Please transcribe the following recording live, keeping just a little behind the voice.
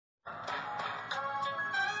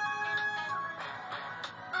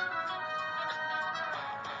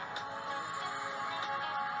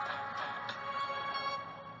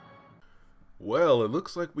Well, it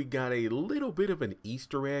looks like we got a little bit of an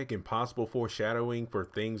Easter egg and possible foreshadowing for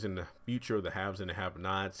things in the future of the haves and the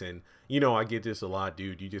have-nots. And, I get this a lot,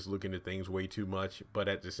 dude. You just look into things way too much. But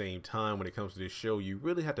at the same time, when it comes to this show, you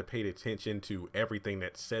really have to pay attention to everything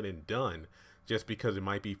that's said and done, just because it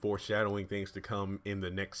might be foreshadowing things to come in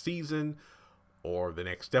the next season or the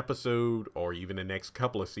next episode or even the next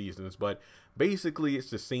couple of seasons. But basically,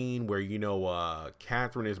 it's the scene where,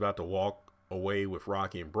 Catherine is about to walk away with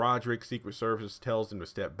Rocky and Broderick. Secret Service tells them to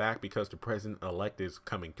step back because the president-elect is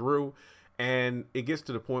coming through. And it gets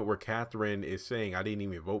to the point where Catherine is saying, I didn't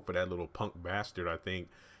even vote for that little punk bastard. I think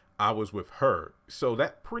I was with her. So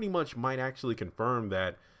that pretty much might actually confirm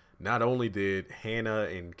that not only did Hannah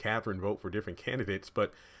and Catherine vote for different candidates,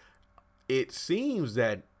 but it seems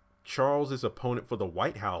that Charles's opponent for the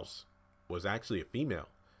White House was actually a female.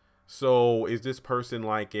 So is this person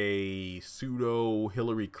like a pseudo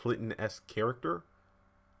Hillary Clinton-esque character?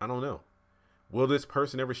 I don't know. Will this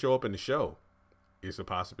person ever show up in the show? It's a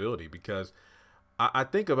possibility, because I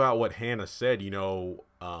think about what Hannah said,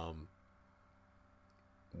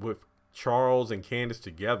 with Charles and Candace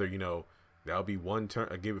together, that'll be one term.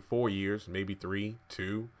 I give it 4 years, maybe 3,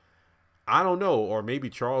 2. I don't know. Or maybe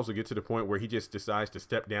Charles will get to the point where he just decides to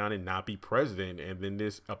step down and not be president. And then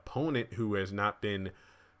this opponent who has not been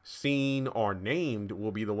seen or named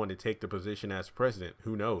will be the one to take the position as president.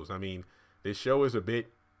 Who knows? I mean, this show is a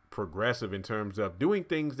bit progressive in terms of doing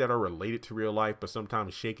things that are related to real life, but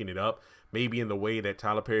sometimes shaking it up, maybe in the way that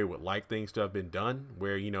Tyler Perry would like things to have been done,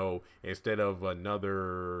 where, instead of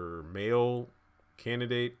another male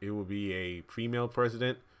candidate, it will be a female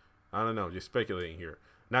president. I don't know, just speculating here.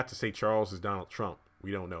 Not to say Charles is Donald Trump.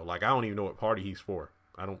 We don't know. Like, I don't even know what party he's for.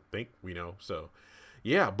 I don't think we know. So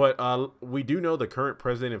yeah, but we do know the current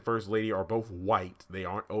president and first lady are both white. They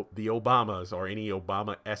aren't the Obamas or any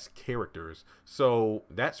Obama-esque characters. So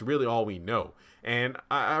that's really all we know. And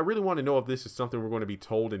I really want to know if this is something we're going to be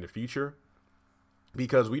told in the future,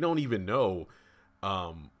 because we don't even know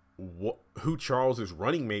who Charles's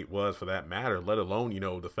running mate was, for that matter, let alone,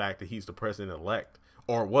 the fact that he's the president-elect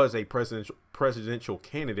or was a presidential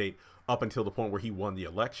candidate up until the point where he won the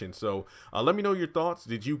election. So let me know your thoughts.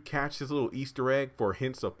 Did you catch this little Easter egg for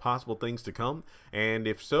hints of possible things to come? And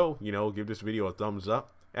if so, give this video a thumbs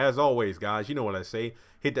up. As always, guys, you know what I say.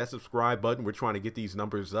 Hit that subscribe button. We're trying to get these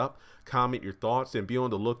numbers up. Comment your thoughts and be on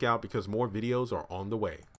the lookout, because more videos are on the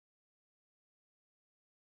way.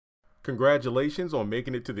 Congratulations on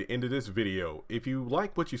making it to the end of this video. If you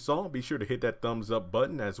like what you saw, be sure to hit that thumbs up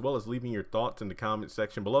button, as well as leaving your thoughts in the comment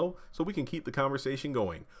section below so we can keep the conversation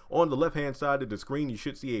going. On the left hand side of the screen, you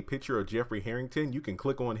should see a picture of Jeffrey Harrington. You can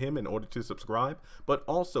click on him in order to subscribe, but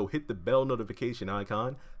also hit the bell notification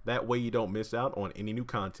icon. That way you don't miss out on any new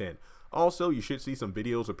content. Also, you should see some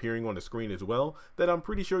videos appearing on the screen as well that I'm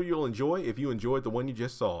pretty sure you'll enjoy if you enjoyed the one you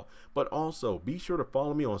just saw. But also, be sure to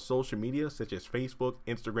follow me on social media such as Facebook,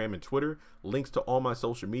 Instagram, and Twitter. Links to all my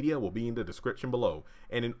social media will be in the description below.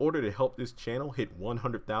 And in order to help this channel hit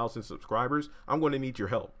 100,000 subscribers, I'm going to need your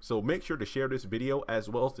help. So make sure to share this video as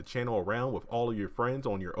well as the channel around with all of your friends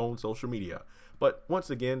on your own social media. But once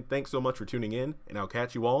again, thanks so much for tuning in, and I'll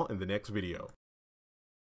catch you all in the next video.